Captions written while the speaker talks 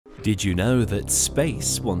Did you know that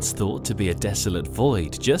space, once thought to be a desolate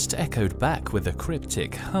void, just echoed back with a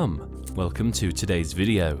cryptic hum? Welcome to today's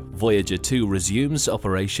video. Voyager 2 resumes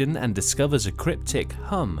operation and discovers a cryptic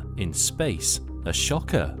hum in space. A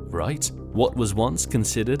shocker, right? What was once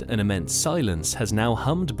considered an immense silence has now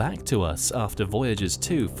hummed back to us after Voyager's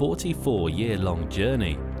 44-year-long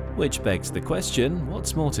journey. Which begs the question,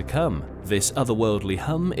 what's more to come? This otherworldly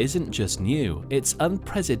hum isn't just new, it's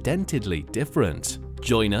unprecedentedly different.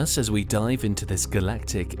 Join us as we dive into this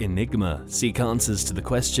galactic enigma, seek answers to the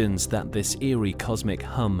questions that this eerie cosmic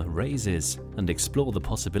hum raises, and explore the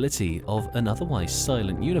possibility of an otherwise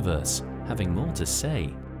silent universe having more to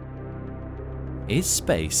say. Is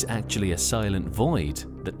space actually a silent void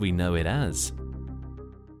that we know it as?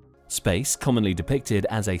 Space, commonly depicted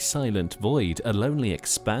as a silent void, a lonely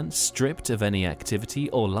expanse stripped of any activity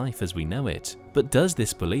or life as we know it. But does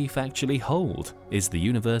this belief actually hold? Is the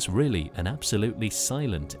universe really an absolutely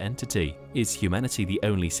silent entity? Is humanity the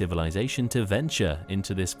only civilization to venture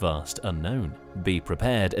into this vast unknown? Be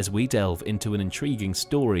prepared as we delve into an intriguing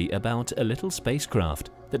story about a little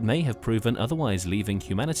spacecraft that may have proven otherwise, leaving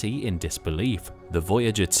humanity in disbelief. The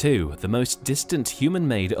Voyager 2, the most distant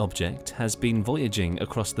human-made object, has been voyaging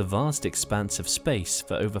across the vast expanse of space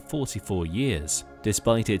for over 44 years.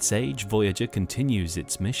 Despite its age, Voyager continues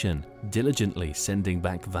its mission, diligently sending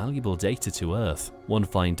back valuable data to Earth. One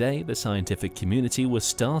fine day, the scientific community was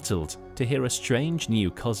startled to hear a strange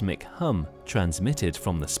new cosmic hum transmitted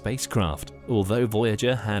from the spacecraft. Although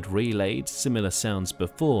Voyager had relayed similar sounds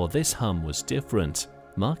before, this hum was different,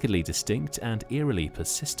 markedly distinct and eerily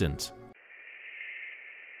persistent.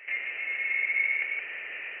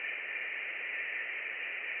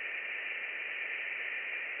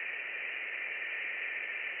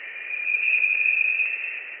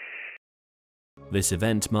 This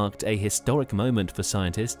event marked a historic moment for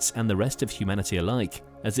scientists and the rest of humanity alike,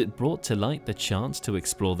 as it brought to light the chance to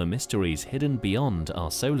explore the mysteries hidden beyond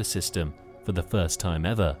our solar system for the first time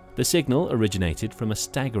ever. The signal originated from a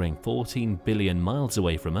staggering 14 billion miles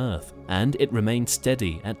away from Earth, and it remained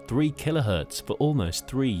steady at 3 kHz for almost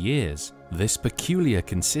 3 years. This peculiar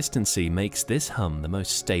consistency makes this hum the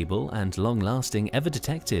most stable and long-lasting ever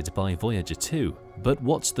detected by Voyager 2. But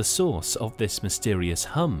what's the source of this mysterious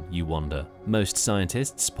hum, you wonder? Most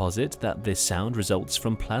scientists posit that this sound results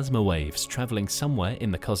from plasma waves traveling somewhere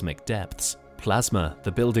in the cosmic depths. Plasma,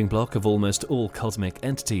 the building block of almost all cosmic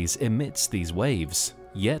entities, emits these waves.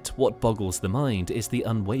 Yet what boggles the mind is the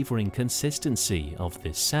unwavering consistency of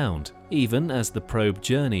this sound. Even as the probe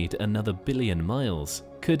journeyed another billion miles,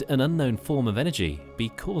 could an unknown form of energy be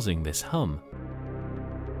causing this hum?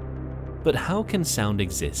 But how can sound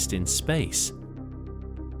exist in space?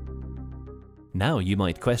 Now you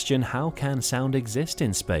might question, how can sound exist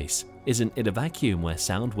in space? Isn't it a vacuum where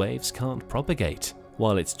sound waves can't propagate?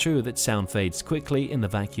 While it's true that sound fades quickly in the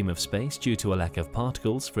vacuum of space due to a lack of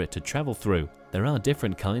particles for it to travel through, there are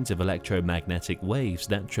different kinds of electromagnetic waves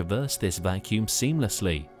that traverse this vacuum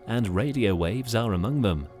seamlessly, and radio waves are among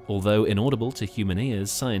them. Although inaudible to human ears,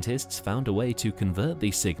 scientists found a way to convert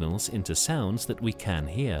these signals into sounds that we can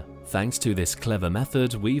hear. Thanks to this clever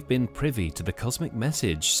method, we've been privy to the cosmic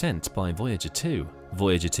message sent by Voyager 2.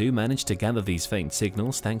 Voyager 2 managed to gather these faint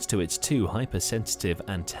signals thanks to its 2 hypersensitive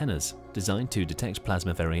antennas, designed to detect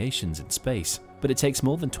plasma variations in space. But it takes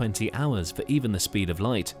more than 20 hours for even the speed of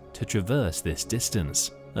light to traverse this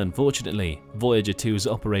distance. Unfortunately, Voyager 2's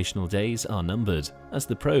operational days are numbered. As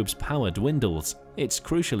the probe's power dwindles, its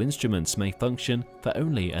crucial instruments may function for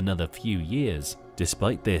only another few years.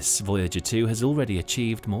 Despite this, Voyager 2 has already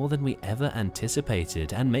achieved more than we ever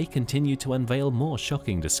anticipated and may continue to unveil more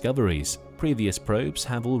shocking discoveries. Previous probes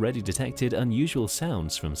have already detected unusual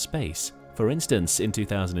sounds from space. For instance, in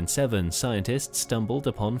 2007, scientists stumbled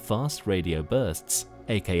upon fast radio bursts,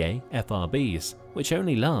 aka FRBs, which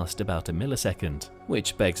only last about a millisecond.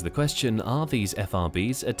 Which begs the question, are these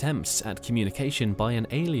FRBs attempts at communication by an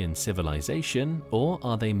alien civilization, or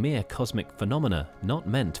are they mere cosmic phenomena not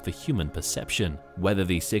meant for human perception? Whether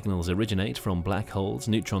these signals originate from black holes,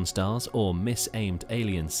 neutron stars, or misaimed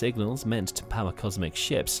alien signals meant to power cosmic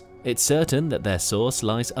ships, it's certain that their source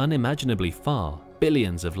lies unimaginably far,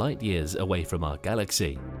 billions of light years away from our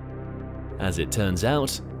galaxy. As it turns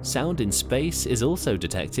out, sound in space is also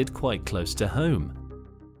detected quite close to home.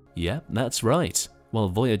 Yep, that's right. While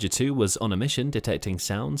Voyager 2 was on a mission detecting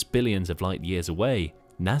sounds billions of light years away,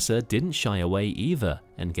 NASA didn't shy away either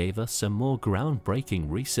and gave us some more groundbreaking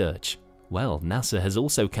research. Well, NASA has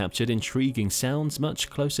also captured intriguing sounds much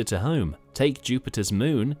closer to home. Take Jupiter's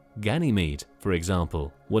moon, Ganymede, for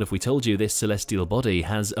example. What if we told you this celestial body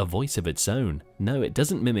has a voice of its own? No, it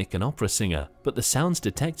doesn't mimic an opera singer, but the sounds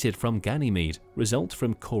detected from Ganymede result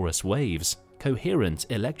from chorus waves, coherent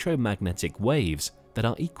electromagnetic waves that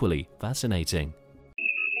are equally fascinating.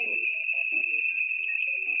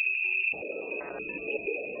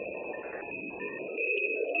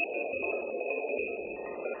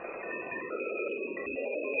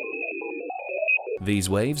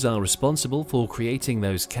 These waves are responsible for creating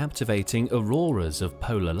those captivating auroras of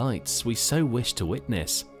polar lights we so wish to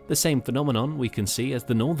witness. The same phenomenon we can see as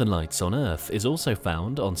the northern lights on Earth is also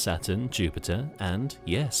found on Saturn, Jupiter, and,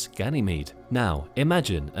 yes, Ganymede. Now,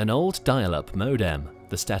 imagine an old dial-up modem.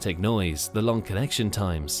 The static noise, the long connection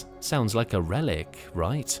times. Sounds like a relic,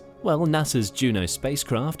 right? Well, NASA's Juno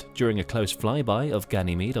spacecraft, during a close flyby of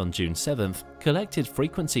Ganymede on June 7th, collected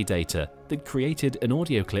frequency data that created an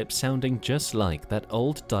audio clip sounding just like that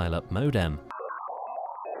old dial-up modem.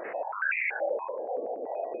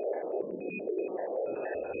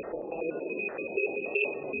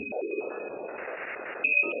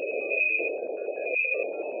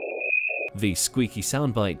 These squeaky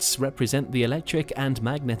soundbites represent the electric and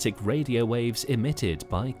magnetic radio waves emitted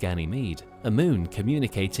by Ganymede, a moon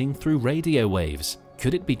communicating through radio waves.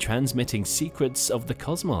 Could it be transmitting secrets of the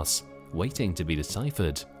cosmos, waiting to be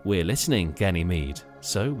deciphered? We're listening, Ganymede.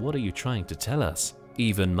 So what are you trying to tell us?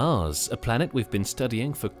 Even Mars, a planet we've been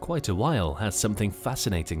studying for quite a while, has something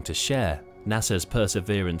fascinating to share. NASA's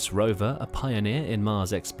Perseverance rover, a pioneer in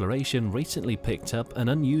Mars exploration, recently picked up an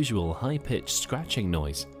unusual high-pitched scratching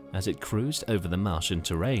noise as it cruised over the Martian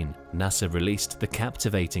terrain. NASA released the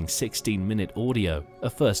captivating 16-minute audio, a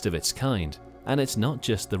first of its kind. And it's not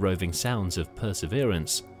just the roving sounds of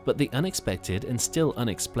Perseverance, but the unexpected and still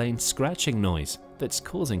unexplained scratching noise that's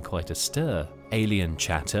causing quite a stir. Alien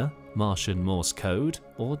chatter, Martian Morse code,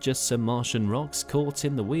 or just some Martian rocks caught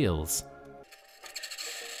in the wheels?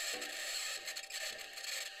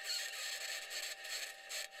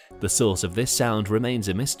 The source of this sound remains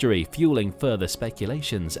a mystery, fueling further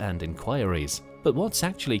speculations and inquiries. But what's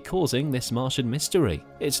actually causing this Martian mystery?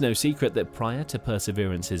 It's no secret that prior to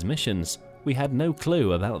Perseverance's missions, we had no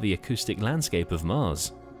clue about the acoustic landscape of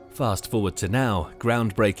Mars. Fast forward to now,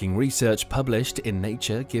 groundbreaking research published in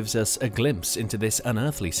Nature gives us a glimpse into this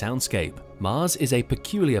unearthly soundscape. Mars is a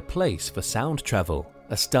peculiar place for sound travel,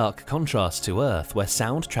 a stark contrast to Earth, where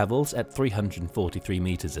sound travels at 343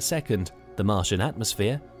 meters a second. The Martian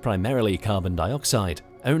atmosphere, primarily carbon dioxide,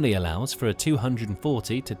 only allows for a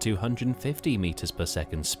 240 to 250 meters per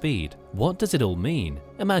second speed. What does it all mean?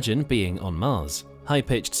 Imagine being on Mars.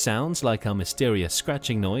 High-pitched sounds like our mysterious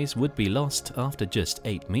scratching noise would be lost after just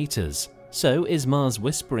 8 meters. So is Mars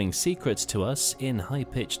whispering secrets to us in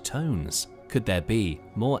high-pitched tones? Could there be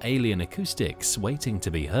more alien acoustics waiting to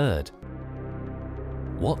be heard?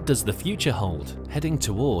 What does the future hold, heading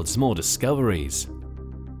towards more discoveries?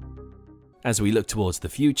 As we look towards the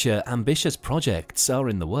future, ambitious projects are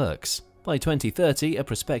in the works. By 2030, a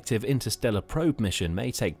prospective interstellar probe mission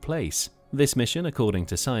may take place. This mission, according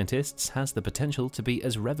to scientists, has the potential to be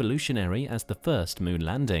as revolutionary as the first moon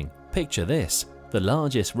landing. Picture this: the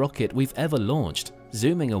largest rocket we've ever launched,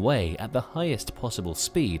 zooming away at the highest possible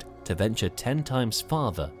speed to venture 10 times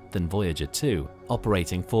farther than Voyager 2,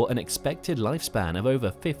 operating for an expected lifespan of over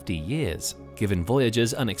 50 years. Given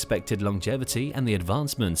Voyager's unexpected longevity and the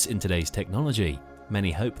advancements in today's technology,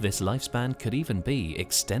 many hope this lifespan could even be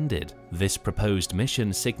extended. This proposed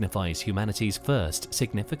mission signifies humanity's first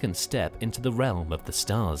significant step into the realm of the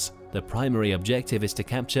stars. The primary objective is to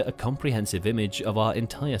capture a comprehensive image of our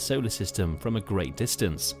entire solar system from a great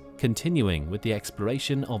distance, continuing with the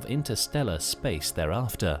exploration of interstellar space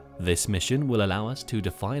thereafter. This mission will allow us to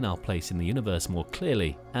define our place in the universe more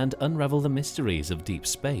clearly and unravel the mysteries of deep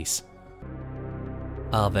space.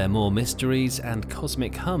 Are there more mysteries and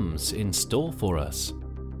cosmic hums in store for us?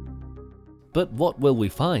 But what will we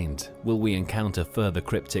find? Will we encounter further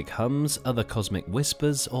cryptic hums, other cosmic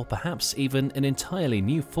whispers, or perhaps even an entirely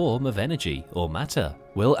new form of energy or matter?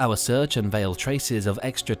 Will our search unveil traces of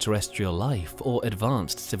extraterrestrial life or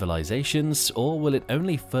advanced civilizations, or will it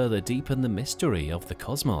only further deepen the mystery of the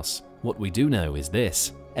cosmos? What we do know is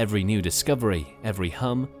this: every new discovery, every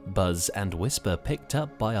hum, buzz, and whisper picked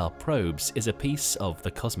up by our probes is a piece of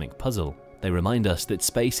the cosmic puzzle. They remind us that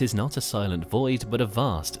space is not a silent void, but a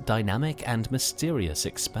vast, dynamic, and mysterious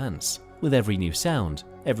expanse. With every new sound,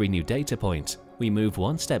 every new data point, we move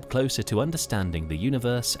one step closer to understanding the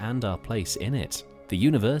universe and our place in it. The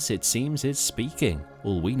universe, it seems, is speaking.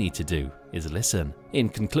 All we need to do is listen. In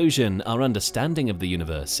conclusion, our understanding of the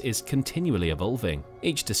universe is continually evolving.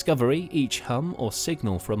 Each discovery, each hum or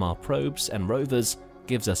signal from our probes and rovers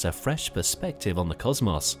gives us a fresh perspective on the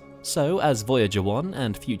cosmos. So, as Voyager 1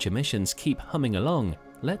 and future missions keep humming along,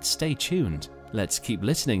 let's stay tuned. Let's keep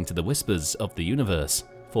listening to the whispers of the universe,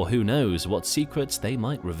 for who knows what secrets they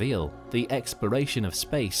might reveal. The exploration of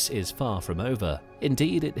space is far from over.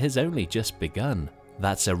 Indeed, it has only just begun.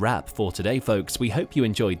 That's a wrap for today, folks. We hope you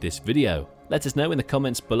enjoyed this video. Let us know in the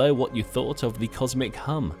comments below what you thought of the cosmic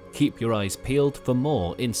hum. Keep your eyes peeled for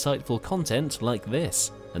more insightful content like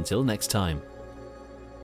this. Until next time.